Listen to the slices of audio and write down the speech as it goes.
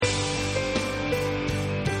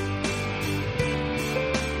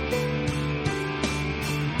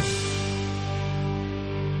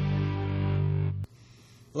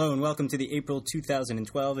Hello and welcome to the April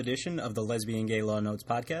 2012 edition of the Lesbian Gay Law Notes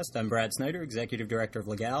podcast. I'm Brad Snyder, Executive Director of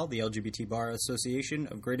Legal, the LGBT Bar Association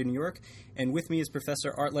of Greater New York, and with me is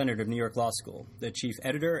Professor Art Leonard of New York Law School, the Chief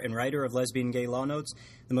Editor and Writer of Lesbian Gay Law Notes,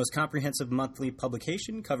 the most comprehensive monthly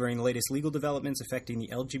publication covering the latest legal developments affecting the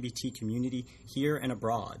LGBT community here and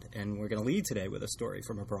abroad. And we're going to lead today with a story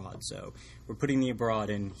from abroad, so we're putting the abroad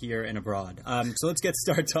in here and abroad. So let's get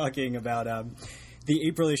started talking about the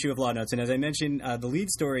April issue of Law Notes. And as I mentioned, the lead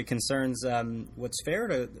story concerns what's fair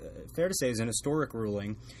to say is an historic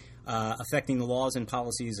ruling affecting the laws and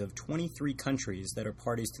policies of 23 countries that are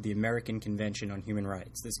parties to the American Convention on Human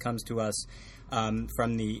Rights. This comes to us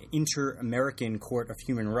from the Inter-American Court of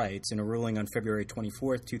Human Rights in a ruling on February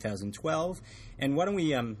 24th, 2012. And why don't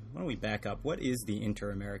we back up? What is the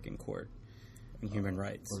Inter-American Court on Human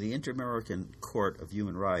Rights? Well, the Inter-American Court of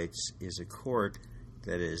Human Rights is a court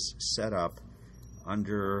that is set up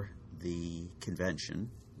under the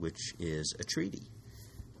convention, which is a treaty.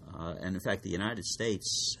 And in fact, the United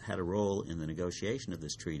States had a role in the negotiation of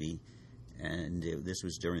this treaty, and this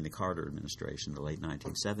was during the Carter administration, the late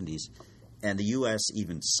 1970s. And the U.S.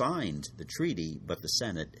 even signed the treaty, but the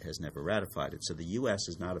Senate has never ratified it. So the U.S.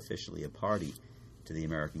 is not officially a party to the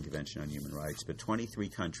American Convention on Human Rights, but 23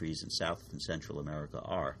 countries in South and Central America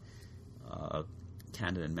are.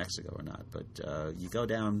 Canada and Mexico are not. But you go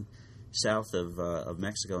down south of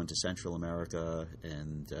Mexico into Central America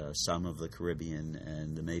and some of the Caribbean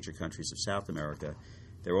and the major countries of South America,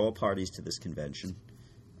 they're all parties to this convention.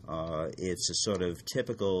 It's a sort of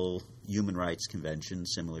typical human rights convention,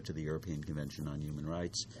 similar to the European Convention on Human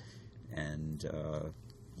Rights and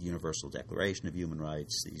Universal Declaration of Human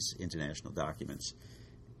Rights, these international documents.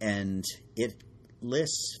 And it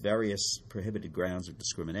lists various prohibited grounds of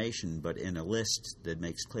discrimination, but in a list that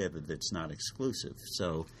makes clear that it's not exclusive.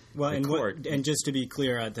 So, and just to be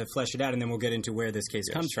clear, to flesh it out, and then we'll get into where this case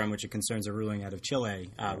comes from, which it concerns a ruling out of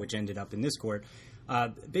Chile, which ended up in this court.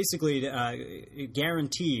 Basically, it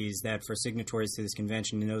guarantees that for signatories to this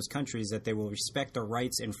convention in those countries that they will respect the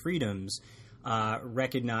rights and freedoms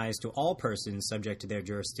recognized to all persons subject to their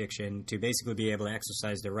jurisdiction to basically be able to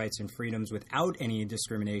exercise their rights and freedoms without any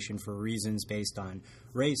discrimination for reasons based on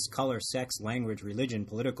race, color, sex, language, religion,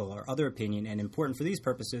 political, or other opinion, and important for these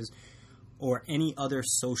purposes, or any other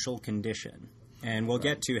social condition. And we'll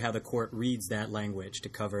get to how the court reads that language to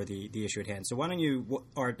cover the issue at hand. So why don't you,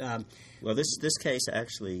 Art... Well, this case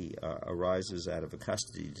actually arises out of a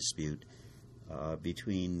custody dispute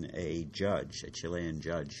between a judge, a Chilean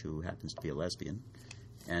judge who happens to be a lesbian,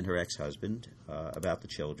 and her ex-husband about the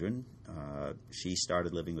children. She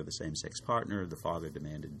started living with a same-sex partner. The father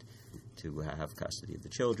demanded to have custody of the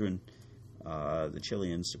children. The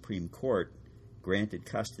Chilean Supreme Court granted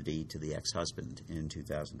custody to the ex-husband in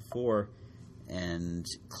 2004, and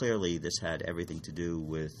clearly this had everything to do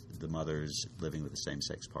with the mothers living with a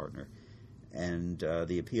same-sex partner. And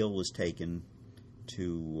the appeal was taken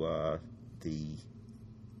to the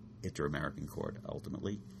Inter-American Court,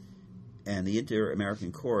 ultimately. And the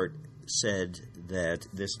Inter-American Court said that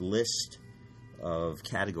this list of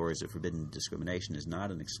categories of forbidden discrimination is not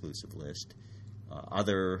an exclusive list.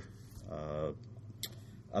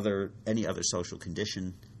 Any other social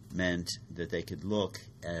condition meant that they could look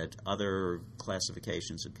at other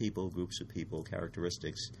classifications of people, groups of people,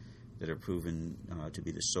 characteristics that are proven to be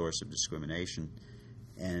the source of discrimination.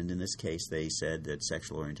 And in this case, they said that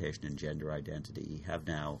sexual orientation and gender identity have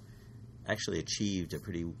now actually achieved a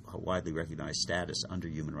pretty widely recognized status under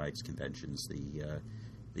human rights conventions. The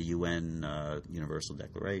UN Universal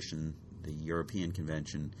Declaration, the European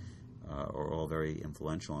Convention are all very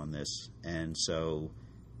influential on this. And so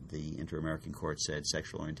the Inter-American Court said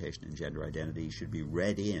sexual orientation and gender identity should be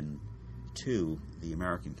read in to the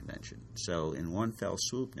American Convention. So in one fell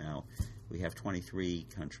swoop now, we have 23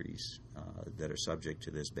 countries that are subject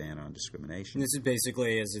to this ban on discrimination. And this is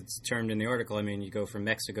basically, as it's termed in the article, I mean, you go from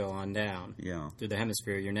Mexico on down through the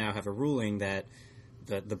hemisphere. You now have a ruling that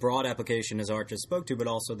the broad application, as Art just spoke to, but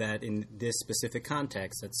also that in this specific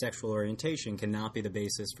context, that sexual orientation cannot be the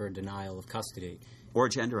basis for a denial of custody. Or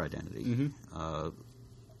gender identity. Mm-hmm.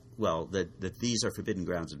 That these are forbidden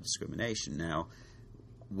grounds of discrimination. Now,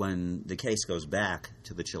 when the case goes back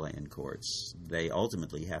to the Chilean courts, they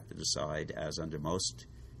ultimately have to decide, as under most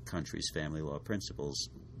countries' family law principles,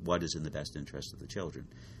 what is in the best interest of the children.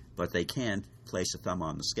 But they can't place a thumb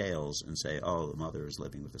on the scales and say, oh, the mother is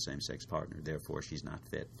living with a same-sex partner, therefore she's not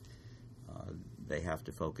fit. They have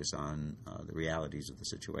to focus on the realities of the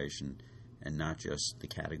situation and not just the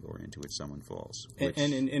category into which someone falls.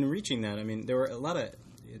 And in reaching that, I mean, there were a lot of...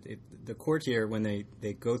 the court here, when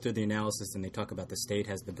they go through the analysis and they talk about the state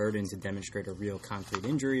has the burden to demonstrate a real concrete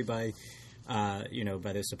injury by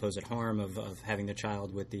by the supposed harm of having the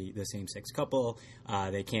child with the same-sex couple.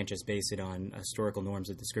 They can't just base it on historical norms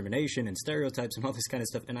of discrimination and stereotypes and all this kind of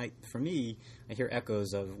stuff. And I hear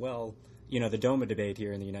echoes of, the DOMA debate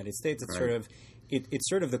here in the United States. It's right. It's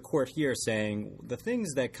sort of the court here saying the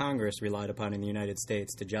things that Congress relied upon in the United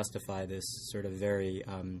States to justify this sort of very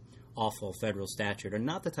awful federal statute are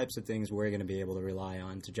not the types of things we're going to be able to rely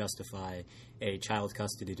on to justify a child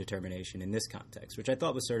custody determination in this context, which I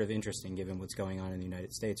thought was sort of interesting given what's going on in the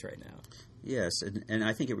United States right now. Yes, and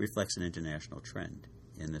I think it reflects an international trend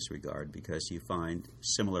in this regard because you find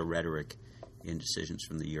similar rhetoric in decisions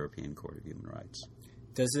from the European Court of Human Rights.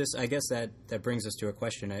 Does this, I guess that brings us to a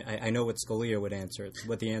question. I know what Scalia would answer,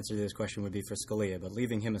 what the answer to this question would be for Scalia, but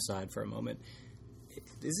leaving him aside for a moment,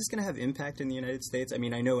 is this going to have impact in the United States? I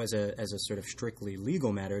mean, I know as a sort of strictly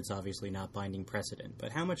legal matter, it's obviously not binding precedent,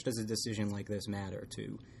 but how much does a decision like this matter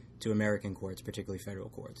to American courts, particularly federal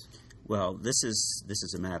courts? Well, this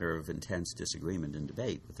is a matter of intense disagreement and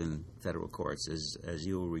debate within federal courts. As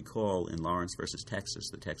you will recall, in Lawrence versus Texas,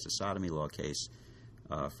 the Texas sodomy law case,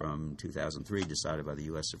 from 2003 decided by the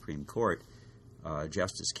U.S. Supreme Court,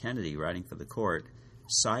 Justice Kennedy, writing for the court,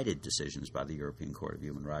 cited decisions by the European Court of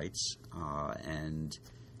Human Rights and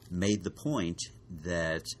made the point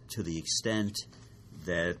that to the extent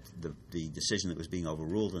that the decision that was being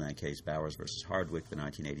overruled in that case, Bowers versus Hardwick, the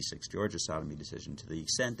 1986 Georgia sodomy decision, to the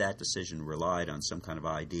extent that decision relied on some kind of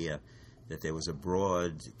idea that there was a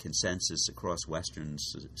broad consensus across Western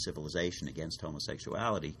civilization against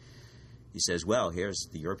homosexuality, he says, well, here's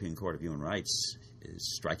the European Court of Human Rights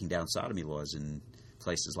is striking down sodomy laws in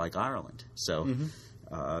places like Ireland. So,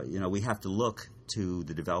 we have to look to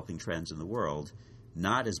the developing trends in the world,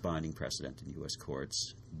 not as binding precedent in U.S.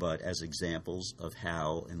 courts, but as examples of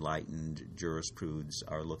how enlightened jurisprudents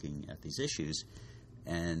are looking at these issues,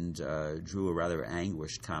 and drew a rather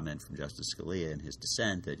anguished comment from Justice Scalia in his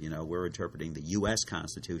dissent that, we're interpreting the U.S.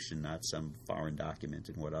 Constitution, not some foreign document,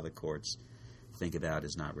 and what other courts think about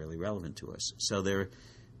is not really relevant to us. So there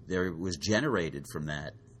was generated from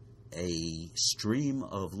that a stream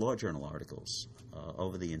of law journal articles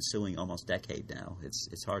over the ensuing almost decade now.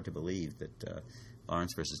 It's hard to believe that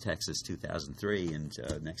Lawrence versus Texas 2003, and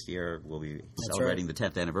next year we'll be celebrating the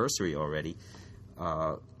 10th anniversary already.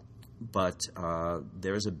 But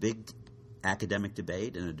there is a big academic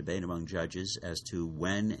debate and a debate among judges as to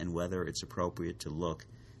when and whether it's appropriate to look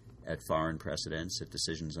at foreign precedents, at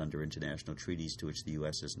decisions under international treaties to which the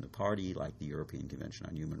U.S. isn't a party, like the European Convention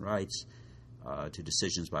on Human Rights, to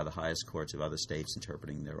decisions by the highest courts of other states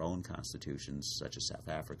interpreting their own constitutions, such as South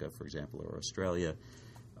Africa, for example, or Australia.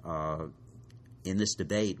 In this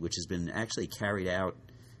debate, which has been actually carried out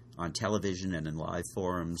on television and in live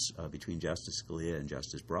forums between Justice Scalia and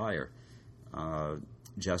Justice Breyer,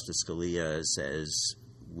 Justice Scalia says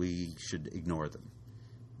we should ignore them,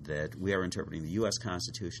 that we are interpreting the U.S.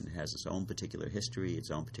 Constitution. It has its own particular history, its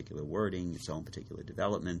own particular wording, its own particular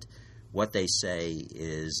development. What they say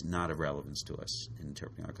is not of relevance to us in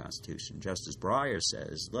interpreting our Constitution. Justice Breyer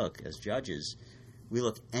says, look, as judges, we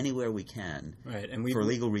look anywhere we can for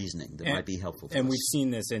legal reasoning that might be helpful to us. And we've seen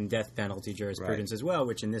this in death penalty jurisprudence as well,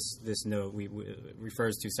 which in this note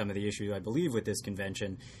refers to some of the issues, I believe, with this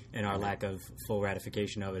convention, and our lack of full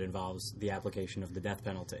ratification of it involves the application of the death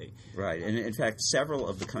penalty. Right. And in fact, several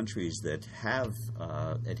of the countries that have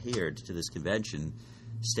adhered to this convention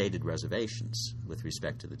stated reservations with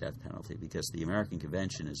respect to the death penalty, because the American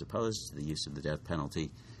Convention is opposed to the use of the death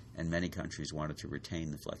penalty, and many countries wanted to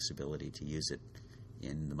retain the flexibility to use it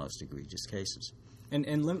in the most egregious cases.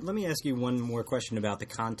 And let me ask you one more question about the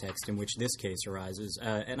context in which this case arises.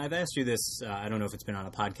 And I've asked you this, I don't know if it's been on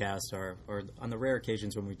a podcast or on the rare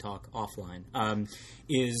occasions when we talk offline.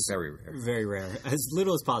 Is very rare. Very rare. As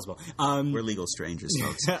little as possible. We're legal strangers,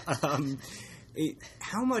 folks.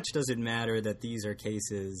 How much does it matter that these are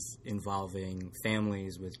cases involving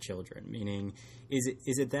families with children? Meaning,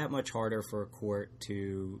 is it that much harder for a court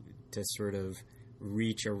to sort of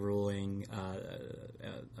reach a ruling,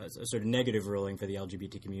 a sort of negative ruling for the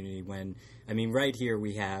LGBT community when, right here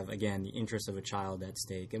we have, again, the interests of a child at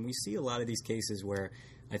stake. And we see a lot of these cases where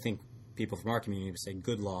I think people from our community would say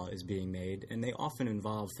good law is being made, and they often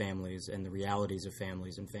involve families and the realities of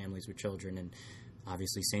families and families with children, and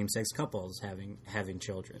obviously same-sex couples having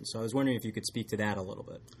children. So I was wondering if you could speak to that a little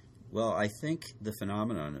bit. Well, I think the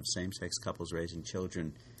phenomenon of same-sex couples raising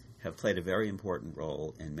children have played a very important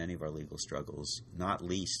role in many of our legal struggles, not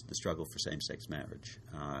least the struggle for same-sex marriage.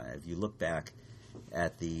 If you look back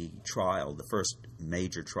at the trial, the first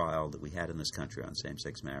major trial that we had in this country on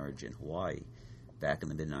same-sex marriage in Hawaii back in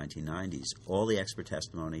the mid-1990s, all the expert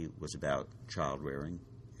testimony was about child rearing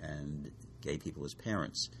and gay people as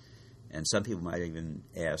parents. And some people might even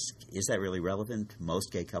ask, is that really relevant?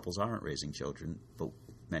 Most gay couples aren't raising children, but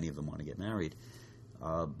many of them want to get married.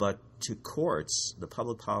 But to courts, the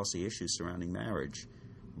public policy issues surrounding marriage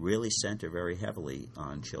really center very heavily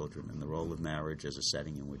on children and the role of marriage as a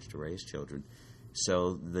setting in which to raise children.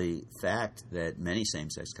 So the fact that many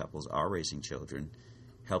same-sex couples are raising children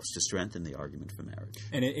helps to strengthen the argument for marriage.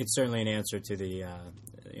 And it's certainly an answer to the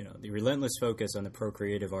relentless focus on the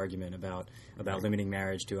procreative argument about limiting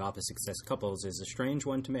marriage to opposite-sex couples is a strange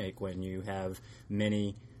one to make when you have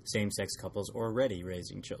many same-sex couples already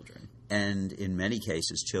raising children. And in many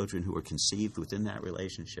cases, children who are conceived within that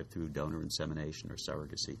relationship through donor insemination or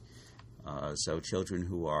surrogacy. So children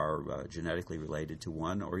who are genetically related to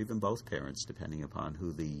one or even both parents, depending upon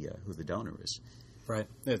who the donor is. Right.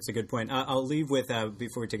 That's a good point. I'll leave with,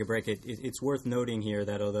 before we take a break, it's worth noting here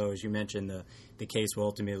that although, as you mentioned, the case will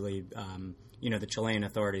ultimately, the Chilean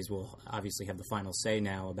authorities will obviously have the final say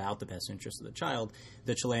now about the best interest of the child,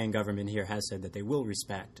 the Chilean government here has said that they will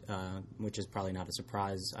respect, which is probably not a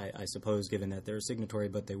surprise, I suppose, given that they're a signatory,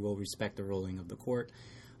 but they will respect the ruling of the court.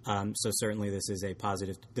 So certainly this is a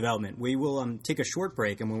positive development. We will take a short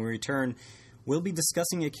break, and when we return, we'll be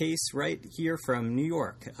discussing a case right here from New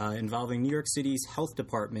York involving New York City's health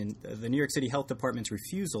department, the New York City Health Department's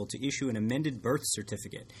refusal to issue an amended birth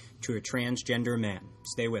certificate to a transgender man.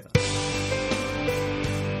 Stay with us.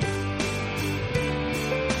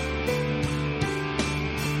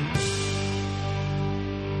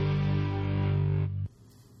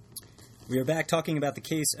 We are back talking about the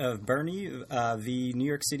case of Bernie v. New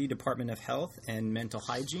York City Department of Health and Mental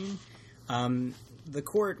Hygiene. The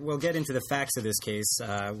court will get into the facts of this case,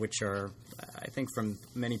 which are, I think, from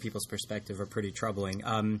many people's perspective, are pretty troubling.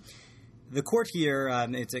 The court here,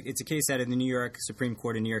 it's a case out of the New York Supreme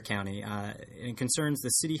Court in New York County, and it concerns the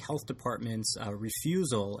City Health Department's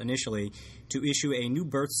refusal initially to issue a new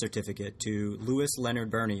birth certificate to Louis Leonard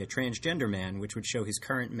Bernie, a transgender man, which would show his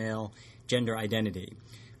current male gender identity.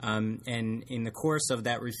 And in the course of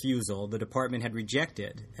that refusal, the department had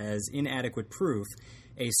rejected as inadequate proof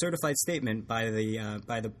a certified statement by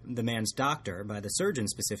the man's doctor, by the surgeon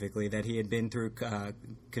specifically, that he had been through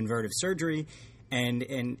convertive surgery, and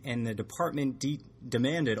the department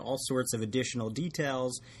demanded all sorts of additional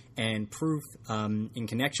details and proof in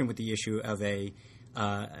connection with the issue of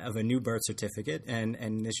a new birth certificate,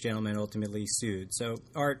 and this gentleman ultimately sued. So,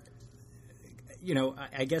 Art,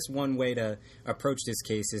 I guess one way to approach this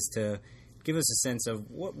case is to give us a sense of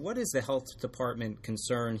what is the health department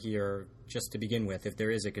concern here, just to begin with, if there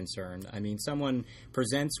is a concern. I mean, someone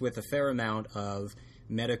presents with a fair amount of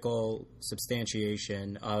medical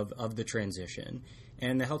substantiation of the transition,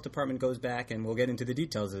 and the health department goes back, and we'll get into the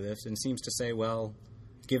details of this, and seems to say, well,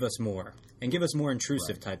 give us more, and give us more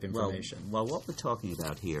intrusive type information. Well, what we're talking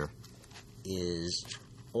about here is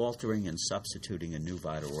altering and substituting a new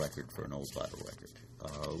vital record for an old vital record.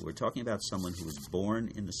 We're talking about someone who was born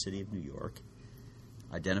in the city of New York,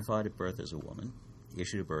 identified at birth as a woman,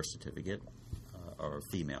 issued a birth certificate, or a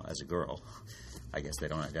female, as a girl. I guess they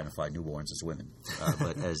don't identify newborns as women,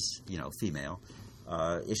 but as, female.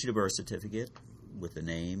 Issued a birth certificate with the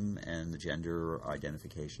name and the gender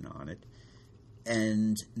identification on it.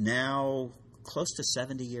 And now, close to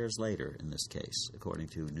 70 years later in this case, according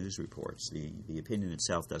to news reports, the opinion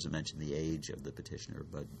itself doesn't mention the age of the petitioner,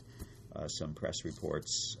 but some press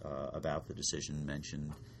reports about the decision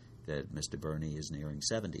mentioned that Mr. Bernie is nearing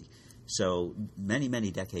 70. So many,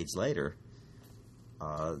 many decades later,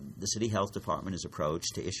 the City Health Department is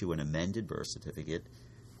approached to issue an amended birth certificate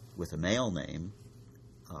with a male name.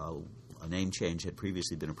 A name change had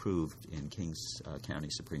previously been approved in Kings County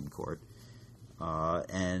Supreme Court,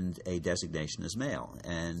 and a designation as male.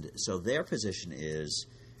 And so their position is,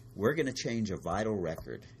 we're going to change a vital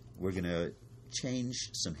record. We're going to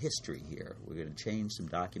change some history here. We're going to change some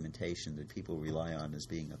documentation that people rely on as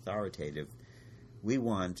being authoritative. We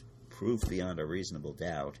want proof beyond a reasonable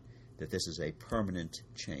doubt that this is a permanent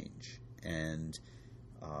change. And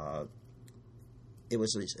it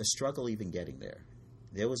was a struggle even getting there.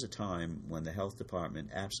 There was a time when the health department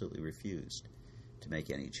absolutely refused to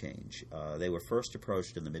make any change. They were first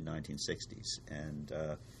approached in the mid-1960s, and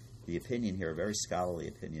the opinion here, a very scholarly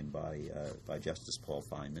opinion by Justice Paul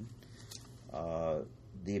Feynman,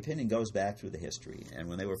 the opinion goes back through the history. And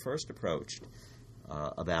when they were first approached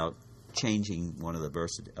about changing a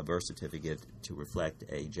birth certificate to reflect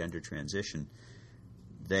a gender transition,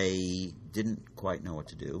 they didn't quite know what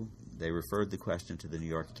to do. They referred the question to the New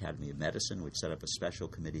York Academy of Medicine, which set up a special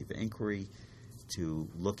committee of inquiry to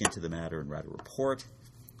look into the matter and write a report.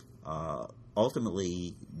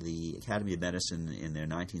 Ultimately, the Academy of Medicine, in their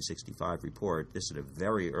 1965 report, this at a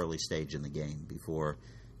very early stage in the game, before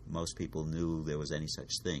most people knew there was any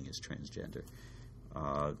such thing as transgender.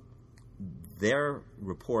 Their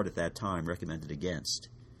report at that time recommended against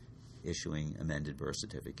issuing amended birth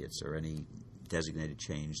certificates or any designated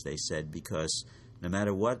change. They said because no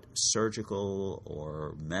matter what surgical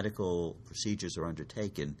or medical procedures are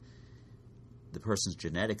undertaken, the person's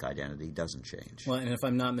genetic identity doesn't change. Well, and if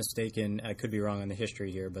I'm not mistaken, I could be wrong on the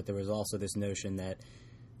history here, but there was also this notion that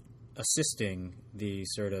assisting the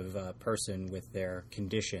sort of person with their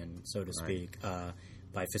condition, so to speak,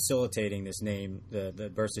 by facilitating this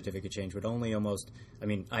the birth certificate change would only almost, I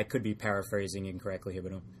mean, I could be paraphrasing incorrectly here,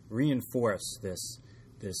 but reinforce this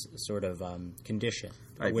sort of condition,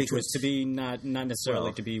 right, which was to be not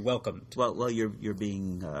necessarily to be welcomed. Well, you're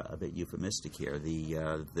being a bit euphemistic here.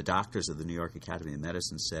 The doctors of the New York Academy of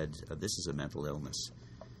Medicine said this is a mental illness.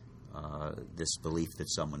 This belief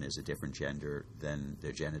that someone is a different gender than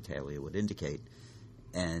their genitalia would indicate,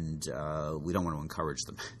 and we don't want to encourage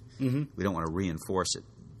them. Mm-hmm. We don't want to reinforce it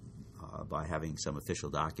by having some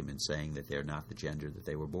official document saying that they're not the gender that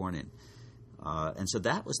they were born in. And so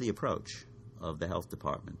that was the approach of the health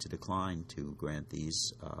department, to decline to grant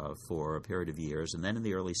these for a period of years. And then in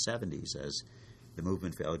the early 70s, as the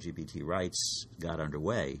movement for LGBT rights got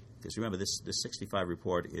underway, because remember, this 65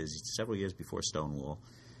 report is several years before Stonewall.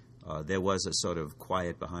 There was a sort of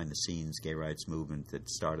quiet behind-the-scenes gay rights movement that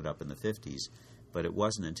started up in the 50s, but it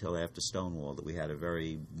wasn't until after Stonewall that we had a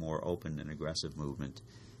very more open and aggressive movement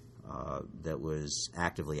that was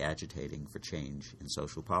actively agitating for change in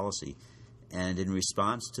social policy. And in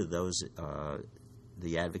response to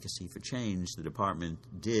the advocacy for change, the department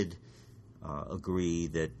did agree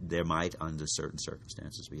that there might, under certain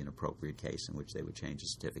circumstances, be an appropriate case in which they would change a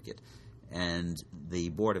certificate. And the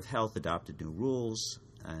Board of Health adopted new rules,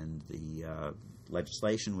 and the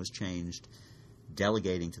legislation was changed,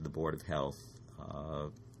 delegating to the Board of Health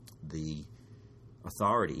the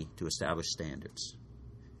authority to establish standards.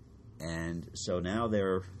 And so now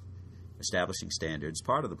they're establishing standards.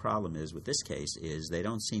 Part of the problem is with this case is they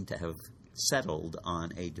don't seem to have settled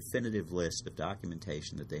on a definitive list of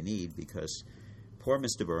documentation that they need, because poor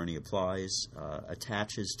Mr. Burney applies,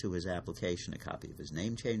 attaches to his application a copy of his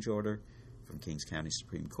name change order from Kings County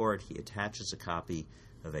Supreme Court. He attaches a copy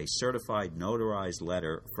of a certified notarized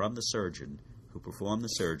letter from the surgeon who performed the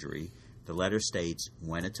surgery. The letter states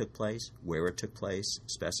when it took place, where it took place,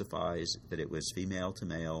 specifies that it was female to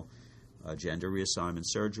male gender reassignment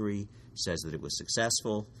surgery, says that it was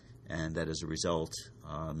successful, and that as a result,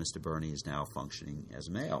 Mr. Burney is now functioning as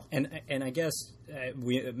a male. And I guess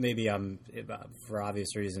for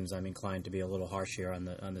obvious reasons, I'm inclined to be a little harsh here on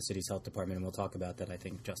the city's health department, and we'll talk about that. I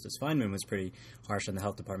think Justice Feinman was pretty harsh on the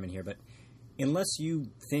health department here, but unless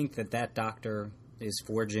you think that doctor is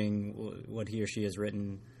forging what he or she has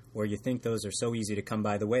written, or you think those are so easy to come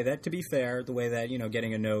by, the way that, to be fair, the way that,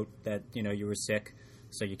 getting a note that, you were sick,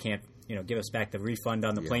 so you can't, give us back the refund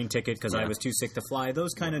on the plane ticket because I was too sick to fly.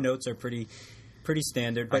 Those kind of notes are pretty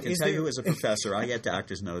standard. But I can tell you as a professor, I get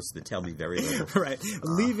doctor's notes that tell me very little. Right.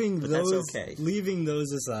 Leaving Leaving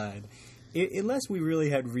those aside, unless we really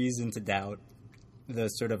had reason to doubt the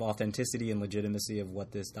sort of authenticity and legitimacy of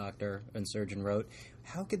what this doctor and surgeon wrote,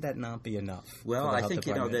 how could that not be enough? Well, I think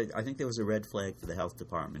I think there was a red flag for the health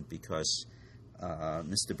department because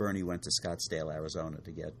Mr. Burney went to Scottsdale, Arizona,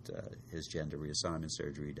 to get his gender reassignment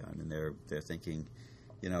surgery done, and they're thinking,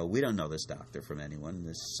 we don't know this doctor from anyone.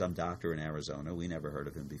 There's some doctor in Arizona. We never heard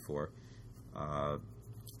of him before,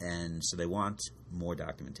 and so they want more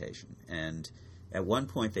documentation. And at one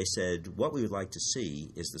point they said, what we would like to see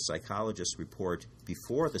is the psychologist's report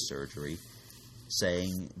before the surgery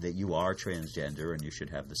saying that you are transgender and you should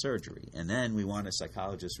have the surgery. And then we want a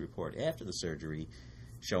psychologist's report after the surgery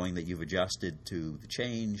showing that you've adjusted to the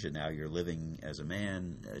change and now you're living as a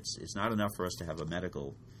man. It's not enough for us to have a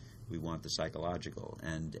medical. We want the psychological.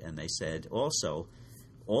 And they said also,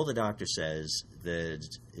 all the doctor says that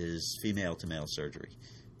is female-to-male surgery.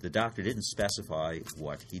 The doctor didn't specify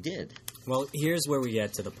what he did. Well, here's where we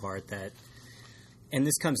get to the part that, and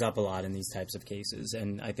this comes up a lot in these types of cases,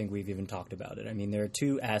 and I think we've even talked about it. I mean, there are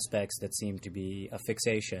two aspects that seem to be a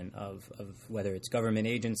fixation of whether it's government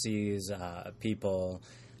agencies, people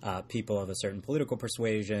of a certain political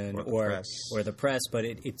persuasion, or the press, but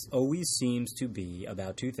it always seems to be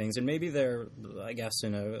about two things, and maybe they're, I guess,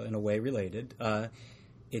 in a way related.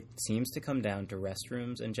 It seems to come down to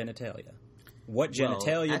restrooms and genitalia. What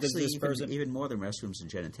genitalia does this person... Even more than restrooms and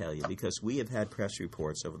genitalia, because we have had press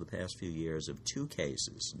reports over the past few years of two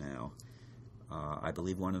cases now, I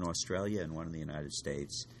believe one in Australia and one in the United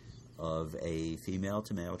States, of a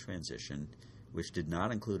female-to-male transition, which did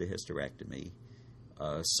not include a hysterectomy,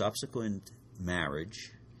 subsequent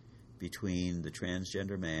marriage between the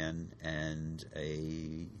transgender man and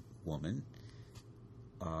a woman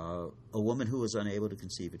who was unable to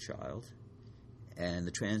conceive a child, and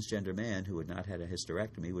the transgender man who had not had a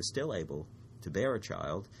hysterectomy was still able to bear a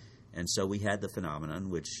child. And so we had the phenomenon,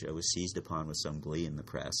 which was seized upon with some glee in the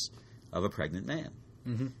press, of a pregnant man.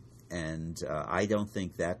 Mm-hmm. And I don't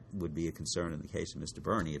think that would be a concern in the case of Mr.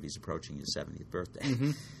 Burney if he's approaching his 70th birthday.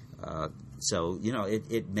 Mm-hmm. So, you know,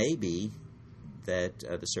 it may be that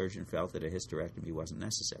the surgeon felt that a hysterectomy wasn't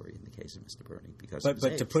necessary in the case of Mr. Burney because of his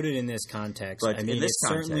age. To put it in this context, But I mean, in this it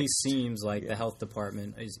certainly context, seems like the health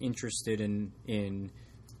department is interested in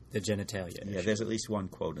the genitalia Yeah, issue. there's at least one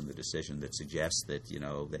quote in the decision that suggests that, you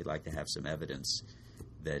know, they'd like to have some evidence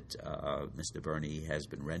that Mr. Burney has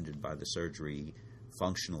been rendered by the surgery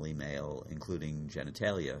functionally male, including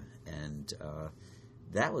genitalia. And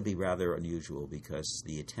that would be rather unusual because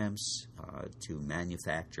the attempts to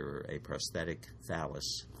manufacture a prosthetic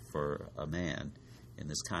phallus for a man in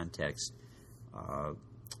this context,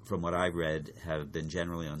 from what I've read, have been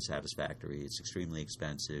generally unsatisfactory. It's extremely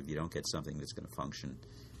expensive. You don't get something that's going to function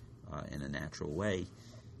in a natural way.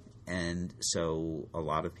 And so a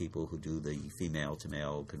lot of people who do the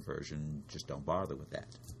female-to-male conversion just don't bother with that.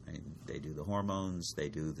 I mean, they do the hormones, they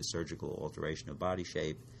do the surgical alteration of body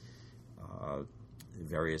shape,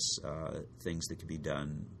 various things that can be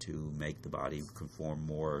done to make the body conform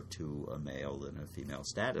more to a male than a female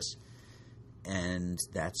status. And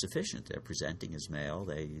that's sufficient. They're presenting as male,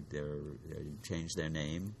 they change their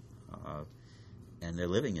name, and they're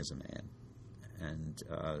living as a man. And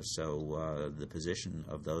so the position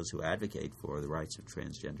of those who advocate for the rights of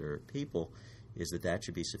transgender people is that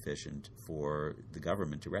should be sufficient for the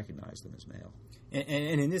government to recognize them as male.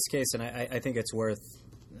 And in this case, and I think it's worth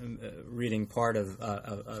reading part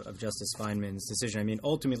of Justice Feinman's decision. I mean,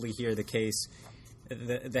 ultimately here the case,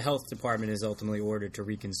 the health department is ultimately ordered to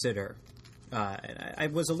reconsider. I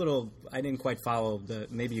didn't quite follow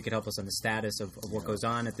maybe you could help us on the status of what goes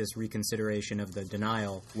on at this reconsideration of the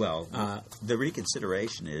denial. Well, the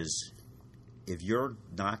reconsideration is if you're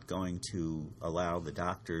not going to allow the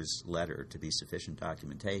doctor's letter to be sufficient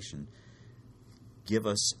documentation, give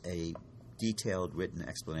us a detailed written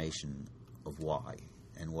explanation of why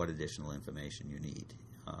and what additional information you need.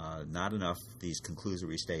 Not enough these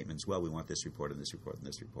conclusory statements, well, we want this report and this report and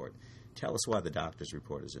this report. Tell us why the doctor's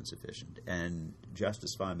report is insufficient. And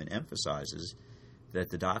Justice Feinman emphasizes that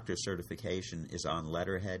the doctor's certification is on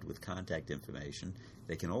letterhead with contact information.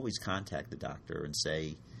 They can always contact the doctor and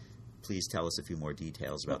say, please tell us a few more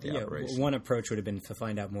details about the operation. One approach would have been to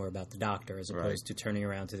find out more about the doctor as opposed to turning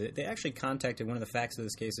around to they actually contacted, one of the facts of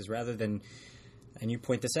this case is rather than, and you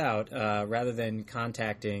point this out, rather than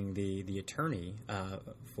contacting the attorney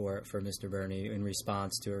for Mr. Burney in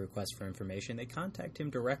response to a request for information, they contact him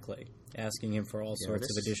directly, asking him for all sorts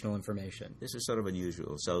of additional information. This is sort of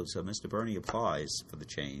unusual. So Mr. Burney applies for the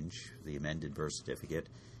change, the amended birth certificate,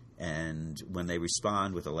 and when they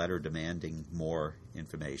respond with a letter demanding more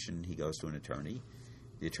information, he goes to an attorney.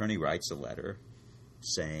 The attorney writes a letter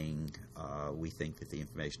saying, we think that the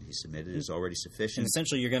information he submitted is already sufficient. And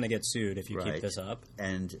essentially you're going to get sued if you keep this up.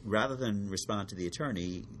 And rather than respond to the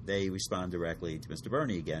attorney, they respond directly to Mr.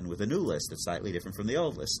 Burney again with a new list that's slightly different from the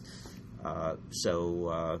old list.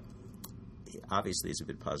 So obviously it's a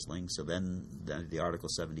bit puzzling. So then the Article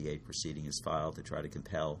 78 proceeding is filed to try to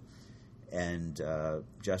compel. And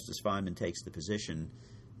Justice Feinman takes the position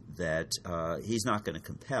that he's not going to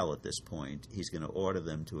compel at this point. He's going to order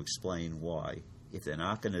them to explain why. If they're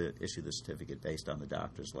not going to issue the certificate based on the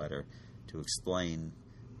doctor's letter, to explain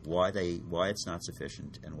why it's not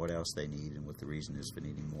sufficient and what else they need and what the reason is for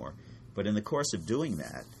needing more. But in the course of doing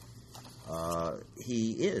that,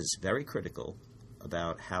 he is very critical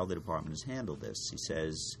about how the department has handled this. He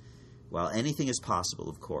says, while anything is possible,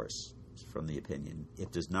 of course, from the opinion,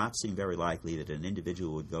 it does not seem very likely that an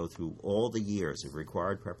individual would go through all the years of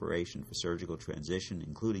required preparation for surgical transition,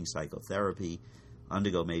 including psychotherapy,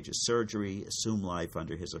 undergo major surgery, assume life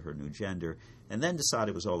under his or her new gender, and then decide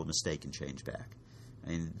it was all a mistake and change back.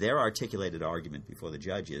 I mean, their articulated argument before the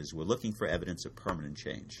judge is, we're looking for evidence of permanent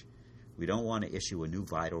change. We don't want to issue a new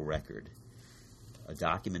vital record, a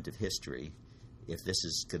document of history, if this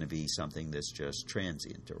is going to be something that's just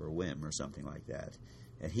transient or a whim or something like that.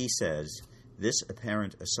 And he says, this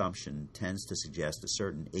apparent assumption tends to suggest a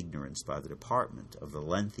certain ignorance by the department of the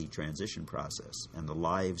lengthy transition process and the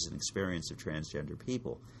lives and experience of transgender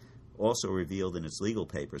people, also revealed in its legal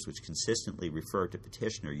papers, which consistently refer to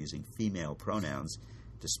petitioner using female pronouns,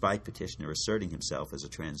 despite petitioner asserting himself as a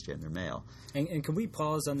transgender male. And can we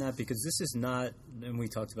pause on that? Because this is not, and we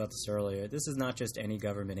talked about this earlier, this is not just any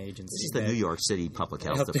government agency. This is the New York City Public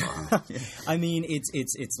Health Department. I mean, it's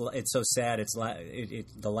so sad.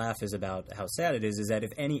 The laugh is about how sad it is that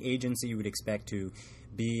if any agency you would expect to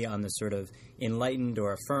be on the sort of enlightened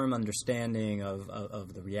or a firm understanding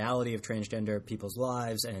of the reality of transgender people's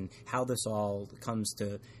lives and how this all comes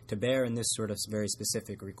to bear in this sort of very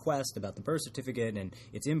specific request about the birth certificate and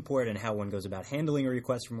its import and how one goes about handling a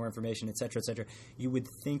request for more information, et cetera, you would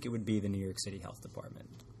think it would be the New York City Health Department.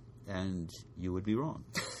 And you would be wrong.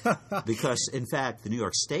 Because, in fact, the New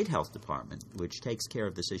York State Health Department, which takes care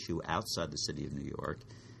of this issue outside the city of New York,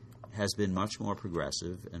 has been much more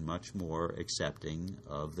progressive and much more accepting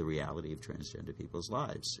of the reality of transgender people's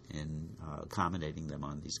lives in accommodating them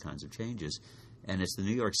on these kinds of changes. And it's the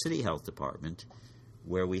New York City Health Department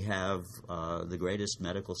where we have the greatest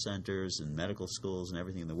medical centers and medical schools and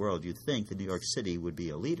everything in the world. You'd think that New York City would be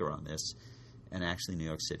a leader on this, and actually New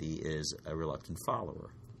York City is a reluctant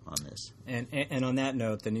follower on this. And on that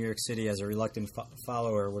note, the New York City as a reluctant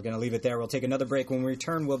follower, we're going to leave it there. We'll take another break. When we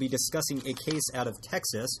return, we'll be discussing a case out of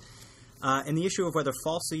Texas and the issue of whether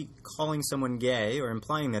falsely calling someone gay or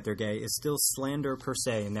implying that they're gay is still slander per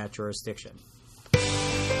se in that jurisdiction.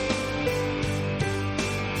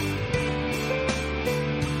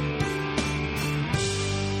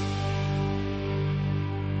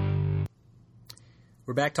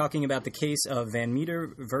 We're back talking about the case of Van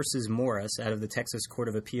Meter versus Morris out of the Texas Court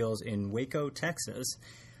of Appeals in Waco, Texas.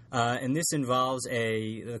 And this involves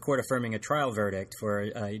the court affirming a trial verdict for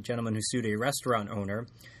a gentleman who sued a restaurant owner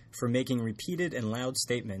for making repeated and loud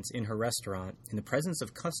statements in her restaurant in the presence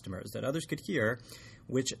of customers that others could hear,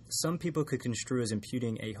 which some people could construe as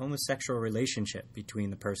imputing a homosexual relationship between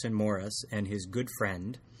the person, Morris, and his good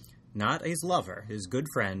friend, not his lover, his good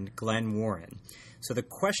friend, Glenn Warren. So the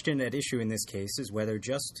question at issue in this case is whether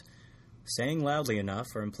just saying loudly enough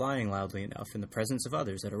or implying loudly enough in the presence of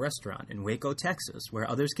others at a restaurant in Waco, Texas, where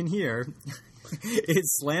others can hear,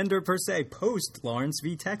 is slander per se, post Lawrence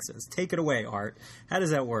v. Texas. Take it away, Art. How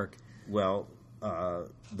does that work? Well,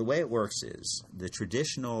 the way it works is the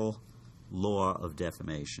traditional law of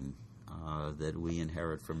defamation that we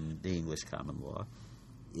inherit from the English common law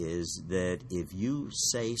is that if you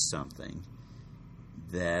say something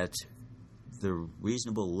that the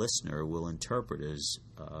reasonable listener will interpret as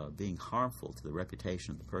being harmful to the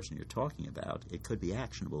reputation of the person you're talking about, it could be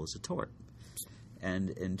actionable as a tort.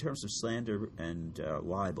 And in terms of slander and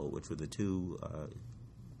libel, which were the two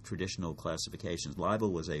traditional classifications,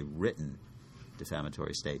 libel was a written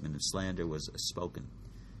defamatory statement, and slander was a spoken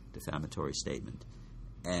defamatory statement.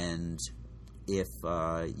 And if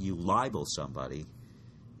you libel somebody,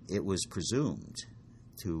 it was presumed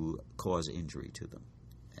to cause injury to them.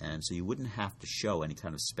 And so you wouldn't have to show any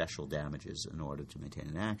kind of special damages in order to maintain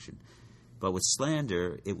an action. But with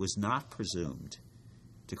slander, it was not presumed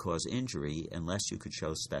to cause injury unless you could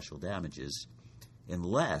show special damages,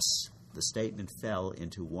 unless the statement fell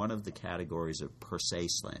into one of the categories of per se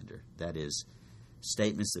slander. That is,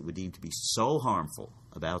 statements that were deemed to be so harmful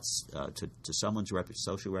about to someone's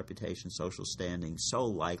social reputation, social standing, so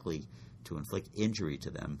likely to inflict injury to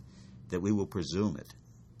them that we will presume it.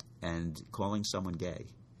 And calling someone gay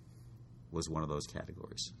was one of those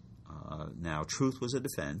categories. Now, truth was a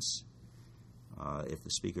defense. If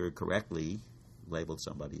the speaker correctly labeled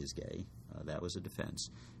somebody as gay, that was a defense.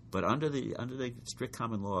 But under the strict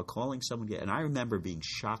common law, calling someone gay, and I remember being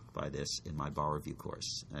shocked by this in my bar review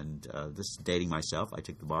course. And this is dating myself. I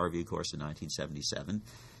took the bar review course in 1977,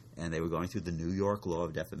 and they were going through the New York law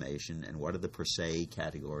of defamation and what are the per se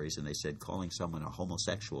categories. And they said calling someone a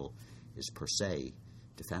homosexual is per se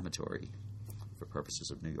defamatory for purposes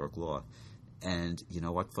of New York law. And you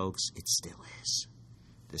know what, folks? It still is.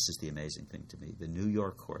 This is the amazing thing to me. The New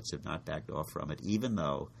York courts have not backed off from it, even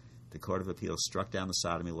though the Court of Appeals struck down the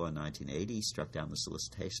sodomy law in 1980, struck down the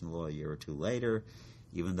solicitation law a year or two later,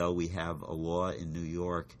 even though we have a law in New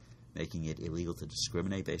York making it illegal to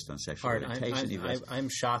discriminate based on sexual orientation. I'm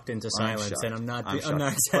shocked into silence, and I'm not.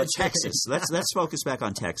 But Texas, let's focus back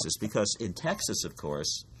on Texas, because in Texas, of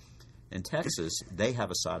course, they have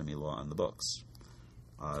a sodomy law on the books.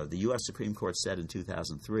 The U.S. Supreme Court said in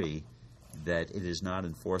 2003 that it is not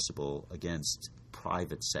enforceable against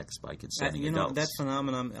private sex by consenting adults. That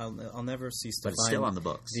phenomenon, I'll never cease to find. But it's still on the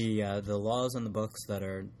books. The laws on the books that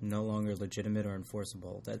are no longer legitimate or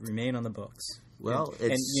enforceable, that remain on the books. Well,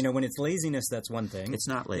 and you know, when it's laziness, that's one thing. It's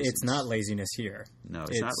not laziness. It's not laziness here. No,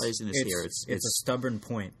 it's not laziness here. It's a stubborn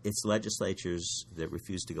point. It's legislatures that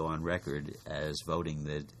refuse to go on record as voting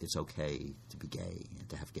that it's okay to be gay and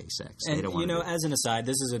to have gay sex. And, they don't want as an aside,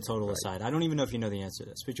 this is a total aside. I don't even know if you know the answer to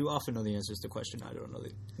this, but you often know the answers to questions I don't know.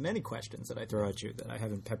 Many questions that I throw at you that I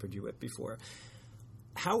haven't peppered you with before.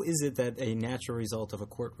 How is it that a natural result of a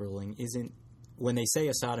court ruling isn't, when they say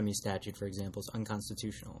a sodomy statute, for example, is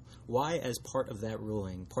unconstitutional, why, as part of that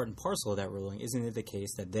ruling, part and parcel of that ruling, isn't it the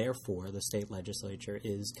case that therefore the state legislature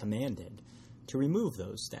is commanded to remove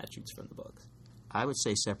those statutes from the books? I would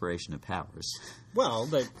say separation of powers. Well,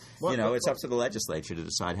 but it's up to the legislature to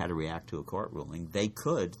decide how to react to a court ruling. They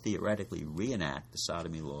could theoretically reenact the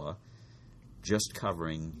sodomy law, just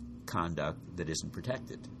covering conduct that isn't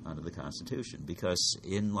protected under the Constitution, because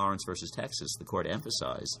in Lawrence versus Texas, the court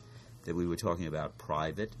emphasized that we were talking about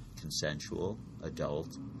private, consensual,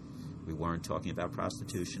 adult. We weren't talking about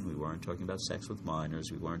prostitution. We weren't talking about sex with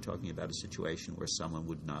minors. We weren't talking about a situation where someone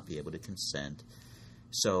would not be able to consent.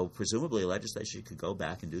 So presumably a legislature could go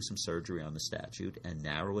back and do some surgery on the statute and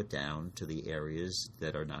narrow it down to the areas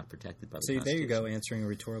that are not protected by the Constitution. So there you go, answering a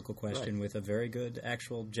rhetorical question with a very good,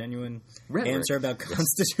 actual, genuine Rhetoric. answer about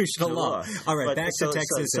constitutional law. All right, back to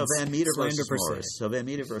Texas. So Van Meter versus per Morris. se. So Van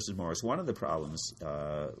Meter versus Morris. One of the problems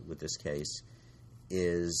with this case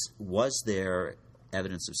is, was there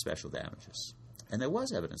evidence of special damages? And there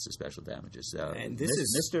was evidence of special damages. And this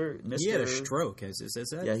Mr. He had a stroke. Is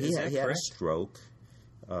that yeah, he correct? had a stroke.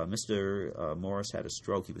 Mr. Morris had a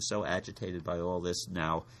stroke. He was so agitated by all this.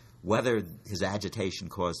 Now, whether his agitation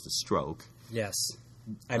caused a stroke... Yes.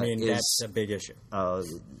 I mean, that's a big issue.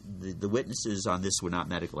 The witnesses on this were not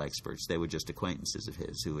medical experts. They were just acquaintances of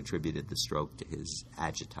his who attributed the stroke to his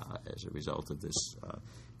agita as a result of this.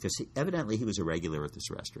 Because evidently he was a regular at this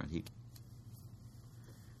restaurant.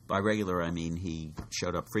 By regular, I mean he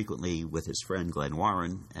showed up frequently with his friend Glenn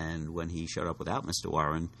Warren, and when he showed up without Mr.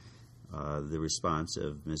 Warren... the response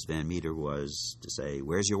of Ms. Van Meter was to say,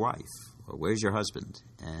 "Where's your wife?" or "Where's your husband?"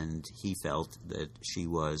 And he felt that she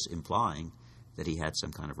was implying that he had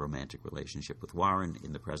some kind of romantic relationship with Warren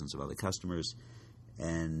in the presence of other customers,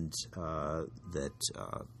 and that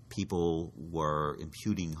people were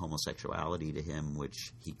imputing homosexuality to him,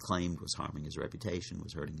 which he claimed was harming his reputation,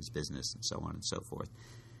 was hurting his business, and so on and so forth.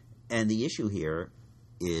 And the issue here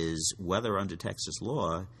is whether under Texas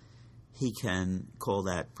law he can call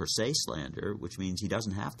that per se slander, which means he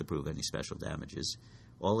doesn't have to prove any special damages.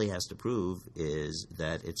 All he has to prove is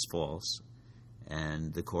that it's false,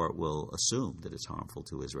 and the court will assume that it's harmful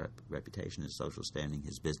to his reputation, his social standing,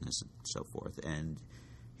 his business, and so forth. And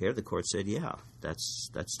here the court said, yeah,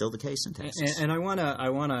 that's still the case in Texas. And I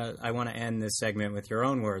wanna end this segment with your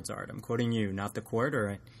own words, Art. I'm quoting you, not the court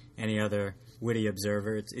or any other witty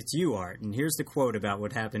observer. It's you, Art. And here's the quote about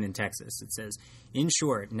what happened in Texas. It says, "In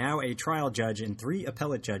short, now a trial judge and 3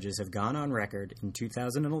 appellate judges have gone on record in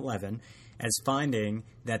 2011 as finding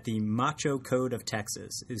that the macho code of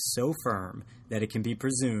Texas is so firm that it can be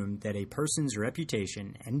presumed that a person's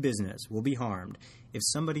reputation and business will be harmed if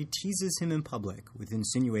somebody teases him in public with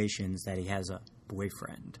insinuations that he has a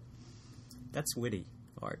boyfriend." That's witty,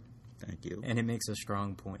 Art. Thank you. And it makes a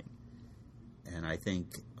strong point. And I think,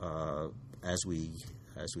 as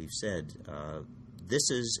we've said, this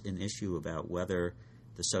is an issue about whether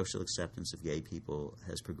the social acceptance of gay people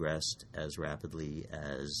has progressed as rapidly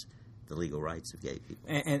as the legal rights of gay people.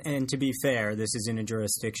 And to be fair, this is in a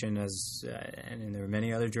jurisdiction and there are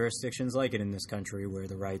many other jurisdictions like it in this country where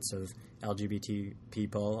the rights of LGBT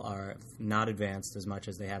people are not advanced as much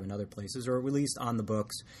as they have in other places, or at least on the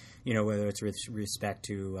books, whether it's with respect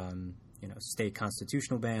to state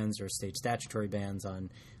constitutional bans or state statutory bans on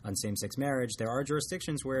same-sex marriage. There are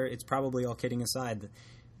jurisdictions where it's probably, all kidding aside,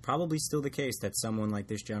 probably still the case that someone like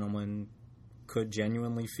this gentleman could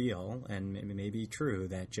genuinely feel, and it may be true,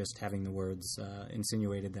 that just having the words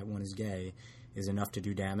insinuated that one is gay is enough to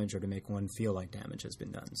do damage or to make one feel like damage has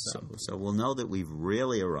been done. So we'll know that we've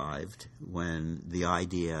really arrived when the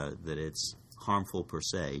idea that it's harmful per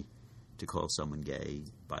se to call someone gay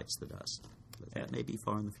bites the dust. But that may be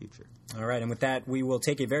far in the future. All right, and with that, we will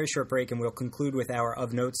take a very short break, and we'll conclude with our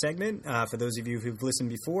Of Note segment. For those of you who've listened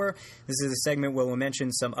before, this is a segment where we'll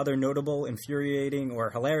mention some other notable, infuriating,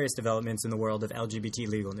 or hilarious developments in the world of LGBT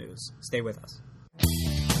legal news. Stay with us.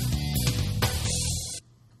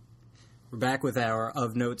 We're back with our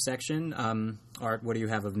Of Note section. Art, what do you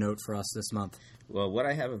have of note for us this month? Well, what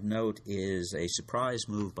I have of note is a surprise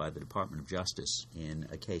move by the Department of Justice in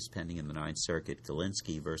a case pending in the Ninth Circuit,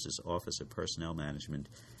 Galinsky versus Office of Personnel Management.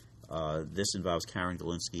 This involves Karen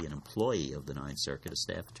Galinsky, an employee of the Ninth Circuit, a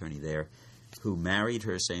staff attorney there, who married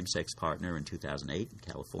her same-sex partner in 2008 in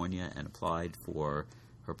California and applied for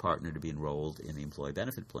her partner to be enrolled in the employee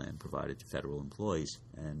benefit plan provided to federal employees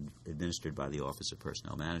and administered by the Office of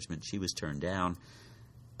Personnel Management. She was turned down,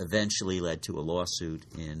 eventually led to a lawsuit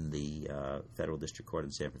in the Federal District Court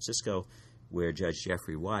in San Francisco, where Judge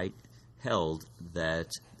Jeffrey White held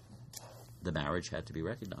that the marriage had to be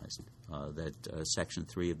recognized, that Section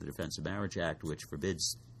 3 of the Defense of Marriage Act, which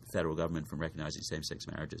forbids the federal government from recognizing same-sex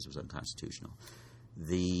marriages, was unconstitutional.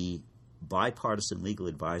 The bipartisan legal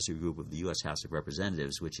advisory group of the U.S. House of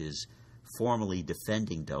Representatives, which is formally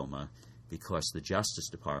defending DOMA because the Justice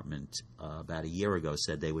Department about a year ago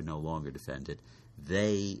said they would no longer defend it,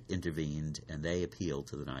 they intervened and they appealed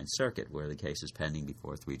to the Ninth Circuit, where the case is pending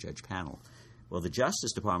before a three-judge panel. Well, the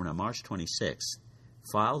Justice Department on March 26th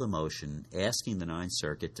filed a motion asking the Ninth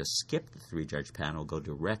Circuit to skip the three-judge panel, go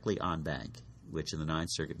directly en banc, which in the Ninth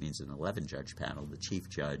Circuit means an 11-judge panel, the chief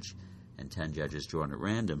judge and 10 judges drawn at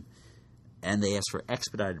random. And they asked for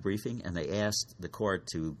expedited briefing, and they asked the court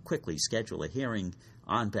to quickly schedule a hearing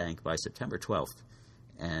en banc by September 12th.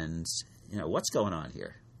 And, what's going on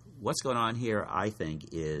here? What's going on here, I think,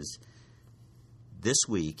 is this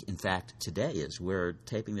week, in fact, today as we're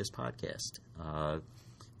taping this podcast,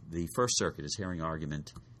 the First Circuit is hearing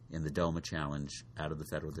argument in the DOMA challenge out of the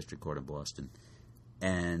Federal District Court in Boston.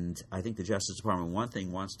 And I think the Justice Department, one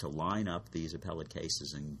thing, wants to line up these appellate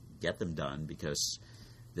cases and get them done, because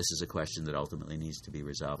this is a question that ultimately needs to be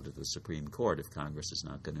resolved at the Supreme Court if Congress is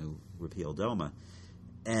not going to repeal DOMA.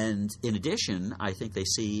 And in addition, I think they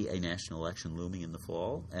see a national election looming in the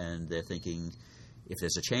fall, and they're thinking if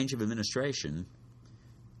there's a change of administration,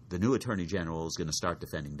 the new Attorney General is going to start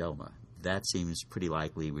defending DOMA. That seems pretty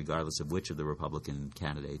likely, regardless of which of the Republican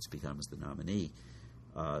candidates becomes the nominee.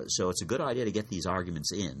 So it's a good idea to get these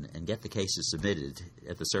arguments in and get the cases submitted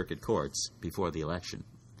at the circuit courts before the election.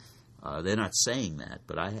 They're not saying that,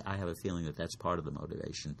 but I have a feeling that that's part of the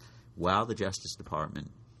motivation. While the Justice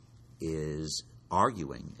Department is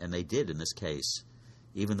arguing, and they did in this case,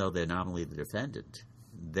 even though they're nominally the defendant,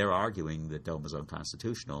 they're arguing that DOMA is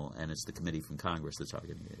unconstitutional, and it's the committee from Congress that's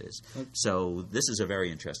arguing it is. So this is a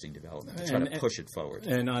very interesting development to try to push it forward.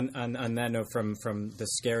 And on that note, from the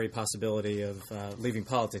scary possibility of leaving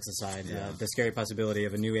politics aside, the scary possibility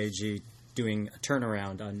of a new AG doing a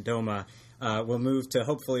turnaround on DOMA, we'll move to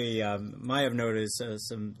hopefully, I have noticed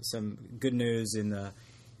some good news in the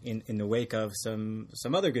wake of some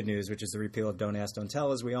other good news, which is the repeal of Don't Ask, Don't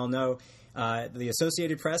Tell. As we all know, the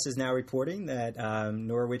Associated Press is now reporting that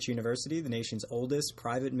Norwich University, the nation's oldest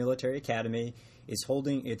private military academy, is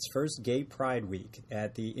holding its first Gay Pride Week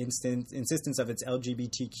at the insistence of its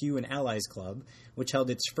LGBTQ and Allies Club, which held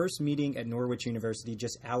its first meeting at Norwich University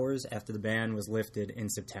just hours after the ban was lifted in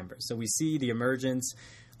September. So we see the emergence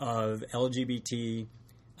of LGBT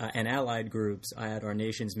and allied groups at our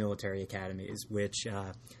nation's military academies, which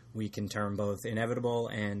we can term both inevitable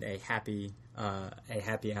and a happy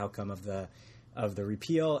outcome of the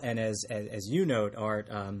repeal. And as you note, Art,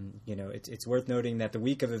 it's worth noting that the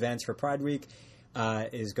week of events for Pride Week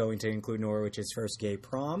is going to include Norwich's first gay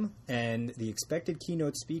prom, and the expected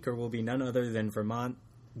keynote speaker will be none other than Vermont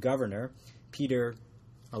Governor Peter.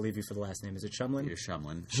 I'll leave you for the last name. Is it Shumlin? Peter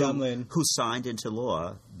Shumlin. Shumlin. Who signed into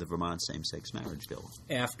law the Vermont same-sex marriage bill.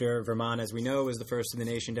 After Vermont, as we know, was the first in the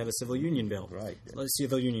nation to have a civil union bill. Right.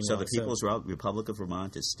 Civil union so law. The People's Republic of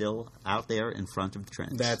Vermont is still out there in front of the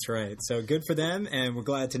trends. That's right. So good for them, and we're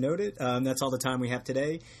glad to note it. That's all the time we have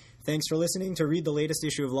today. Thanks for listening. To read the latest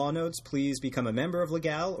issue of Law Notes, please become a member of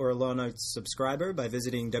Legal or a Law Notes subscriber by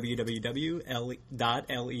visiting www.le-gal.org.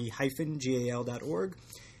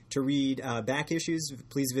 To read back issues,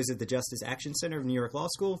 please visit the Justice Action Center of New York Law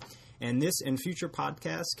School. And this and future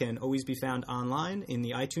podcasts can always be found online in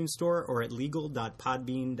the iTunes Store or at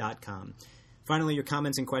legal.podbean.com. Finally, your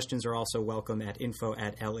comments and questions are also welcome at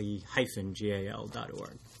info@le-gal.org.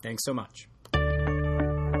 Thanks so much.